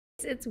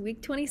It's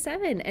week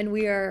 27, and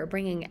we are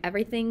bringing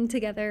everything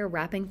together,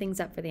 wrapping things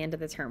up for the end of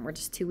the term. We're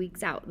just 2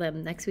 weeks out. The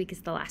next week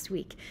is the last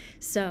week.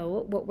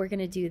 So, what we're going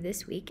to do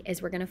this week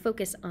is we're going to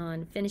focus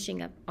on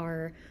finishing up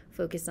our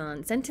focus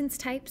on sentence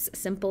types,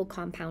 simple,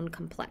 compound,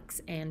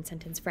 complex, and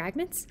sentence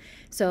fragments.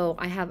 So,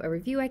 I have a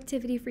review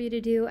activity for you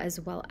to do as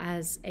well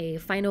as a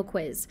final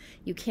quiz.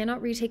 You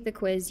cannot retake the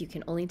quiz, you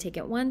can only take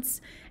it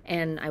once,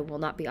 and I will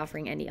not be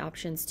offering any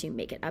options to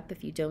make it up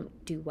if you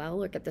don't do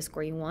well or get the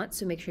score you want.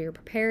 So, make sure you're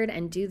prepared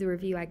and do the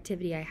review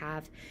activity I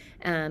have,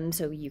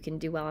 so you can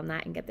do well on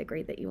that and get the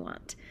grade that you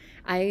want.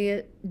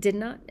 I did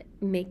not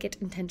make it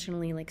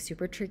intentionally like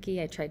super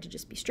tricky. I tried to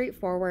just be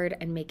straightforward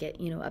and make it,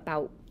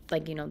 about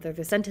they're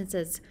the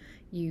sentences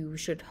you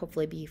should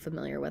hopefully be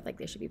familiar with. Like,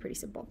 they should be pretty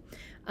simple.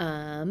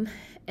 And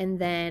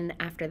then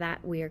after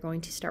that, we are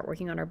going to start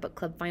working on our book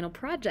club final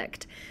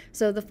project.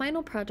 So the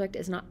final project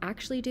is not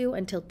actually due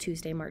until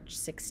Tuesday, March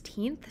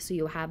 16th. So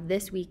you'll have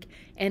this week,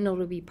 and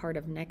it'll be part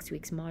of next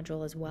week's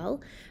module as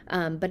well.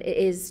 But it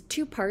is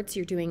 2 parts.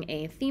 You're doing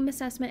a theme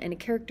assessment and a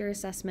character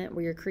assessment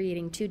where you're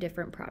creating 2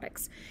 different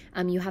products.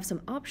 You have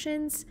some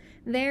options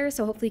there,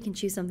 so hopefully you can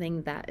choose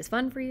something that is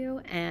fun for you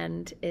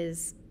and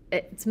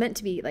it's meant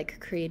to be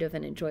like creative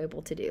and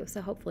enjoyable to do. So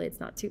hopefully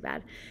it's not too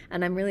bad.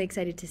 And I'm really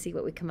excited to see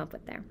what we come up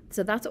with there.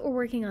 So that's what we're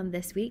working on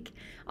this week.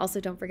 Also,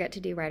 don't forget to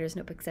do Writer's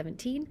Notebook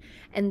 17.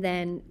 And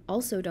then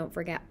also don't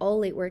forget all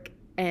late work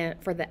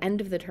for the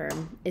end of the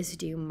term is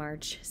due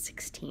March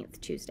 16th,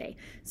 Tuesday.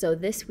 So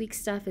this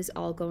week's stuff is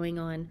all going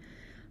on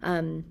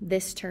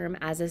this term,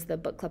 as is the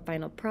book club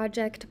final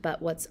project,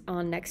 but what's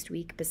on next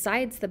week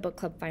besides the book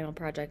club final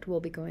project will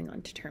be going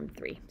on to term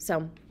 3.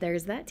 So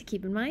there's that to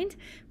keep in mind.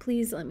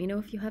 Please let me know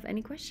if you have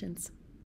any questions.